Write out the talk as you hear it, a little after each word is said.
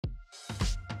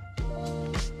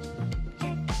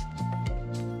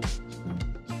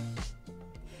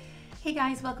Hey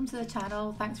guys, welcome to the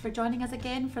channel. Thanks for joining us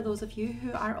again for those of you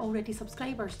who are already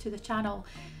subscribers to the channel.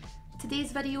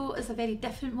 Today's video is a very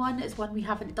different one. It's one we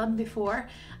haven't done before,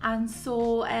 and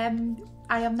so I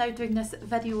am now doing this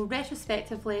video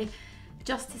retrospectively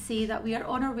just to say that we are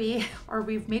on our way, or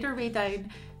we've made our way down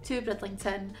to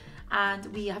Bridlington, and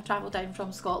we have travelled down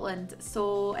from Scotland.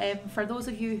 So for those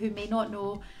of you who may not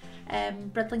know,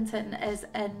 Bridlington is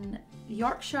in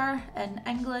Yorkshire in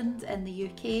England in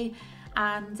the UK,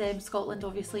 and Scotland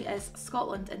obviously is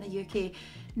Scotland in the UK.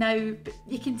 Now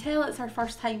you can tell it's our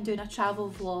first time doing a travel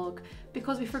vlog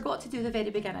because we forgot to do the very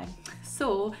beginning,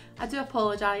 so I do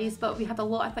apologise, but we had a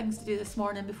lot of things to do this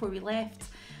morning before we left,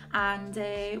 and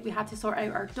we had to sort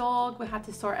out our dog, we had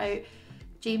to sort out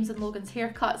James and Logan's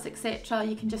haircuts, etc.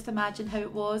 You can just imagine how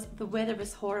it was. The weather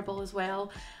was horrible as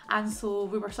well, and so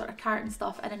we were sort of carting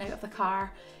stuff in and out of the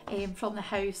car from the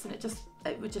house, and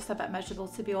it was just a bit miserable,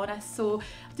 to be honest. So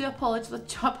I do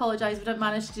apologise we didn't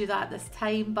manage to do that this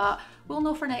time, but we'll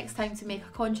know for next time to make a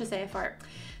conscious effort.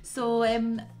 So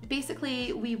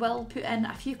basically we will put in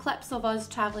a few clips of us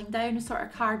travelling down, a sort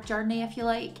of car journey if you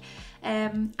like,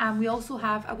 and we also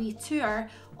have a wee tour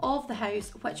of the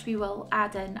house which we will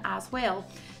add in as well.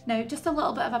 Now just a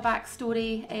little bit of a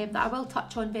backstory that I will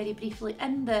touch on very briefly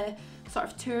in the sort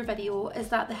of tour video is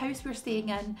that the house we're staying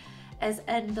in is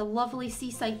in the lovely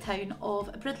seaside town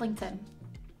of Bridlington.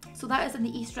 So that is in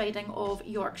the East Riding of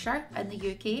Yorkshire in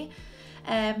the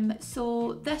UK.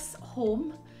 So this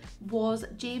home was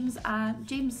James's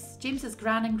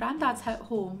gran and granddad's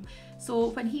home. So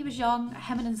when he was young,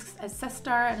 him and his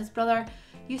sister and his brother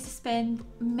used to spend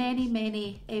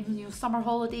many summer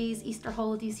holidays, Easter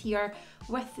holidays here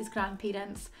with his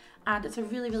grandparents, and it's a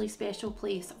really special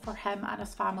place for him and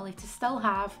his family to still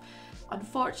have.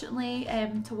 Unfortunately,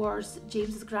 towards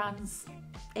James's gran's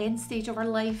end stage of her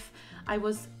life, I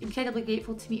was incredibly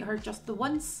grateful to meet her just the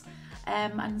once,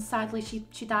 and sadly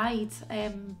she died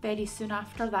very soon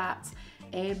after that,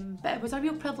 but it was a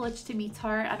real privilege to meet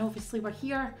her, and obviously we're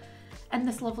here in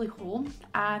this lovely home,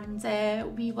 and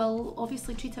we will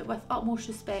obviously treat it with utmost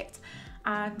respect.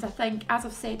 And I think, as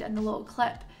I've said in the little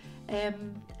clip, it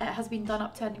has been done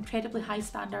up to an incredibly high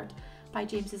standard by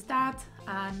James's dad,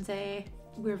 and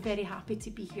we're very happy to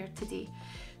be here today.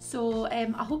 So I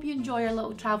hope you enjoy our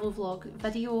little travel vlog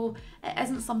video. It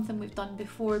isn't something we've done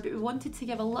before, but we wanted to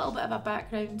give a little bit of a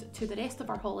background to the rest of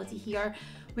our holiday here.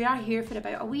 We are here for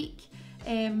about a week,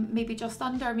 maybe just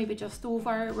under, maybe just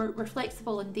over. We're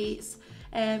flexible in dates,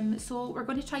 so we're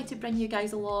going to try to bring you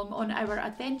guys along on our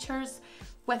adventures,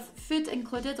 with food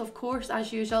included of course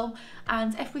as usual,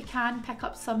 and if we can pick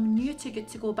up some new Too Good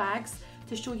To Go bags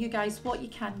to show you guys what you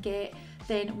can get,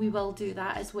 then we will do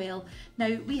that as well.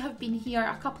 Now we have been here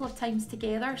a couple of times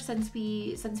together since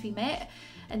we met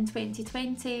in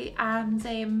 2020,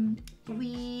 and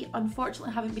we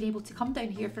unfortunately haven't been able to come down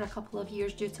here for a couple of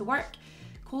years due to work,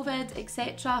 COVID,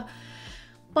 etc.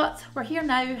 But we're here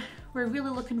now. We're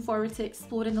really looking forward to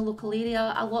exploring the local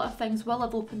area. A lot of things will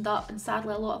have opened up, and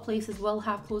sadly a lot of places will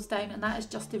have closed down, and that is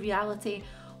just the reality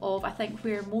of, I think,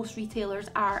 where most retailers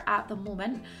are at the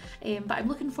moment. But I'm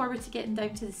looking forward to getting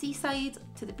down to the seaside,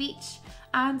 to the beach,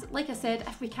 and like I said,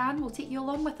 if we can, we'll take you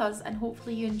along with us, and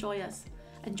hopefully you enjoy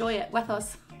it with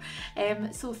us.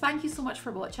 So thank you so much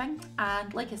for watching,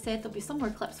 and like I said, there'll be some more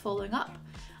clips following up,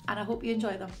 and I hope you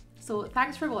enjoy them. So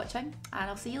thanks for watching, and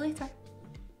I'll see you later.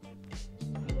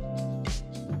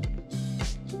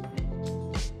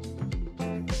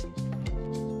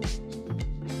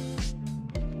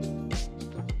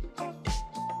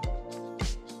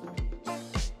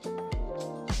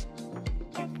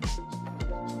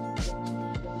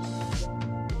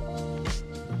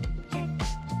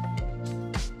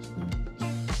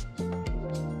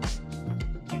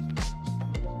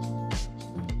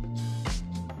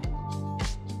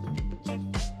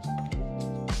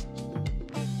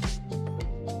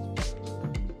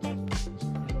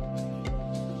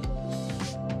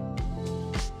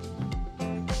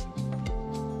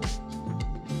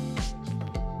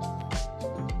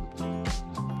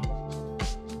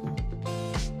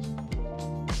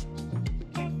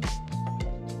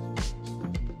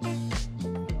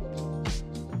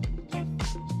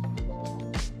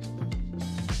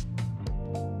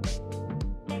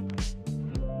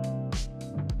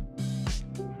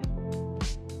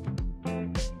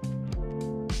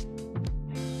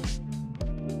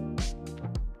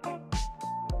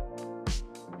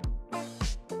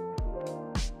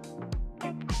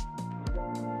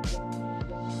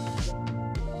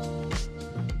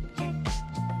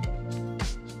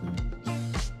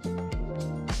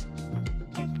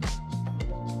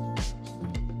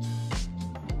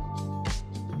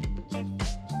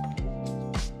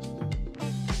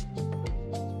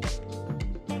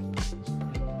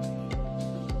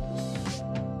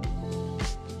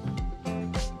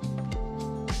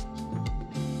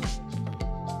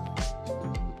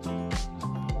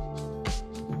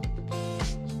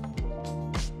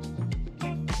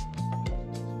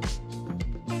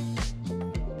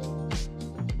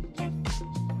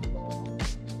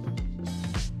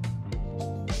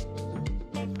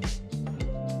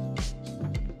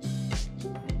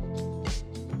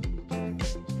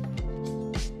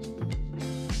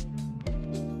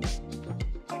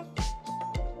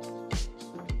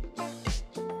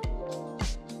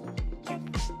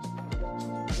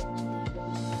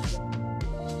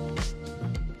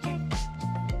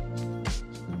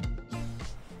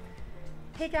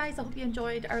 Hey guys, I hope you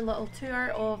enjoyed our little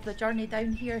tour of the journey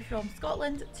down here from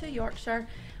Scotland to Yorkshire.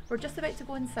 We're just about to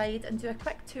go inside and do a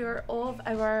quick tour of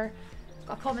our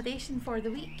accommodation for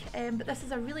the week, but this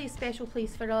is a really special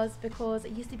place for us because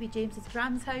it used to be James's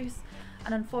gran's house,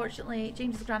 and unfortunately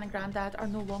James's gran and granddad are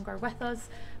no longer with us,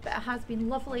 but it has been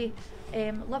lovely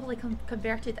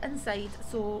converted inside,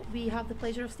 so we have the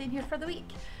pleasure of staying here for the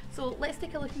week. So let's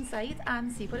take a look inside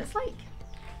and see what it's like.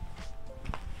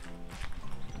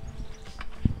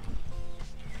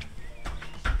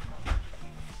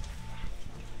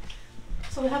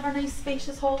 So we have our nice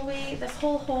spacious hallway. This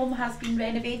whole home has been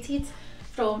renovated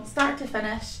from start to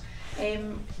finish.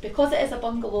 Because it is a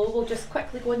bungalow, we'll just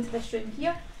quickly go into this room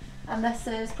here, and this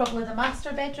is probably the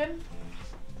master bedroom.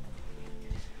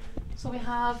 So we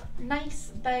have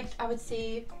nice big, I would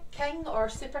say king or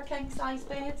super king size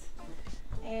bed.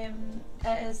 It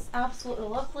is absolutely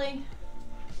lovely,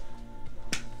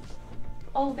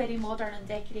 all very modern and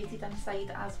decorated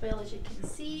inside as well, as you can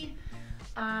see.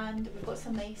 And we've got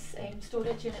some nice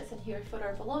storage units in here for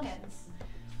our belongings.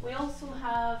 We also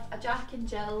have a Jack and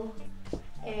Jill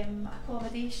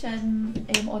accommodation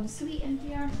ensuite in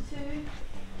here too.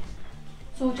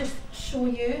 So I'll just show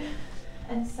you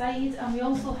inside, and we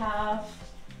also have,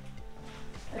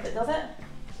 if it does it,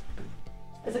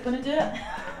 is it going to do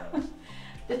it?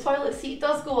 The toilet seat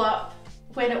does go up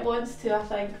when it wants to, I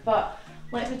think, but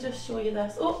let me just show you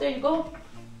this. Oh, there you go.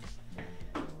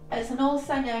 It's an all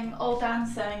singing, all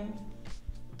dancing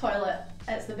toilet.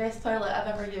 It's the best toilet I've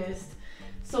ever used.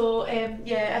 So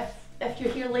yeah, if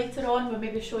you're here later on, we'll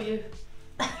maybe show you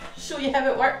how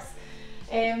it works.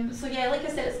 So yeah, like I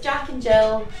said, it's Jack and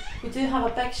Jill. We do have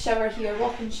a big shower here,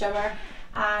 walk-in shower,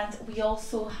 and we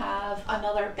also have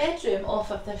another bedroom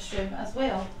off of this room as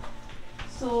well.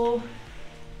 So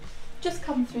just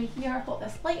come through here, I've got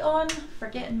this light on for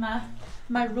getting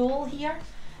my roll here.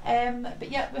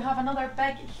 But yeah, we have another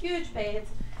big, huge bed.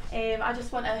 I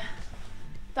just want to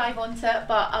dive onto it,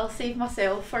 but I'll save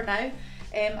myself for now.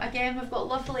 Again, we've got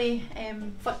lovely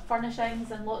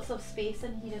furnishings and lots of space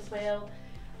in here as well.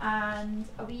 And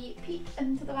a wee peek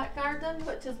into the back garden,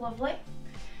 which is lovely.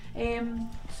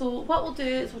 So what we'll do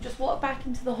is we'll just walk back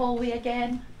into the hallway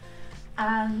again,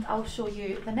 and I'll show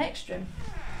you the next room.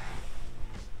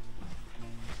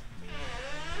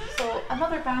 So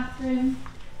another bathroom.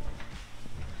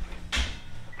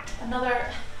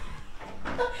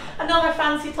 Another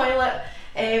fancy toilet,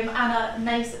 and a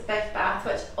nice big bath,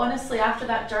 which honestly after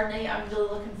that journey I'm really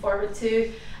looking forward to.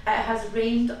 It has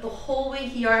rained the whole way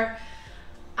here,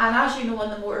 and as you know, on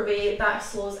the motorway that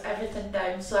slows everything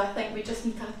down, so I think we just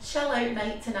need to chill out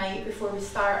night tonight before we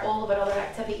start all of our other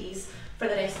activities for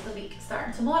the rest of the week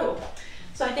starting tomorrow.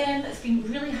 So again, it's been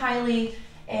really highly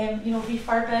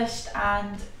refurbished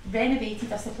and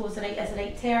renovated, I suppose is the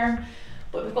right term.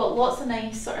 But we've got lots of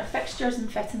nice sort of fixtures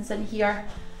and fittings in here,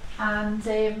 and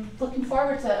looking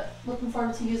forward to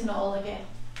using it all again.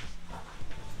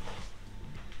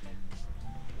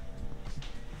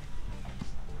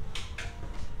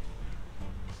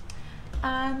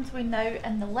 And we're now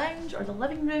in the lounge, or the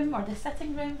living room, or the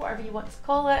sitting room, whatever you want to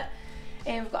call it.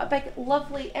 We've got a big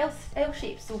lovely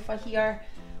L-shaped sofa here,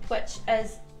 which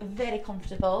is very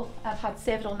comfortable. I've had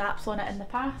several naps on it in the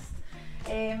past.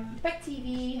 Big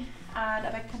TV and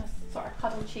a big kind of sort of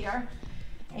cuddle chair.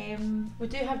 We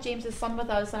do have James's son with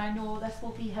us, and I know this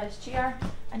will be his chair,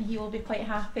 and he will be quite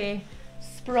happy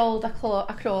sprawled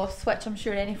across, which I'm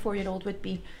sure any 4-year-old would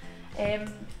be.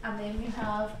 And then we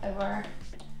have our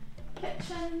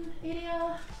kitchen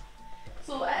area.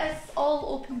 So it is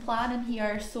all open plan in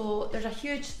here, so there's a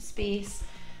huge space.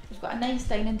 We've got a nice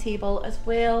dining table as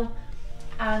well,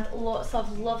 and lots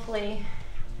of lovely,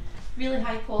 really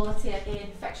high quality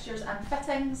again fixtures and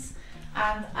fittings.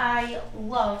 And I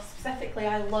love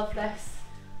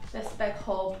this big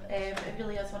hob. It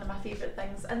really is one of my favourite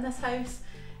things in this house,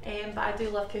 but I do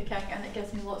love cooking, and it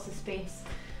gives me lots of space.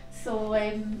 So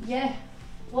yeah,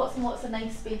 lots and lots of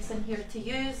nice space in here to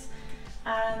use,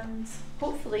 and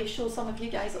hopefully show some of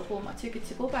you guys at home a Too Good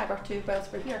To Go bag or two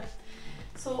whilst we're here.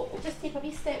 So we'll just take a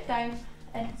wee step down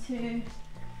into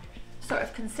sort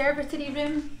of conservatory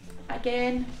room.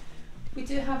 Again, we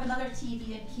do have another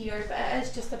TV in here, but it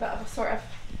is just a bit of a sort of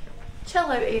chill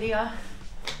out area,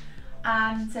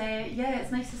 and yeah,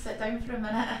 it's nice to sit down for a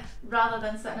minute rather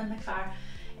than sitting in the car.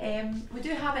 We do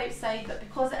have outside, but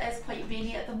because it is quite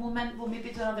rainy at the moment, we'll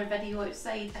maybe do another video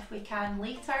outside if we can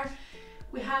later.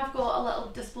 We have got a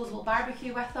little disposable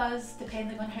barbecue with us.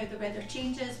 Depending on how the weather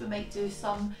changes, we might do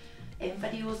some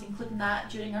videos including that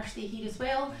during our stay here as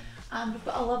well. And we've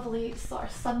got a lovely sort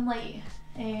of sunlight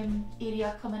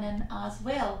area coming in as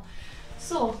well.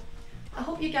 So I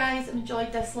hope you guys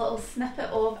enjoyed this little snippet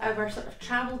of our sort of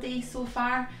travel day so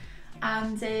far,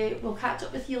 and we'll catch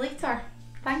up with you later.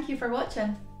 Thank you for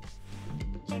watching.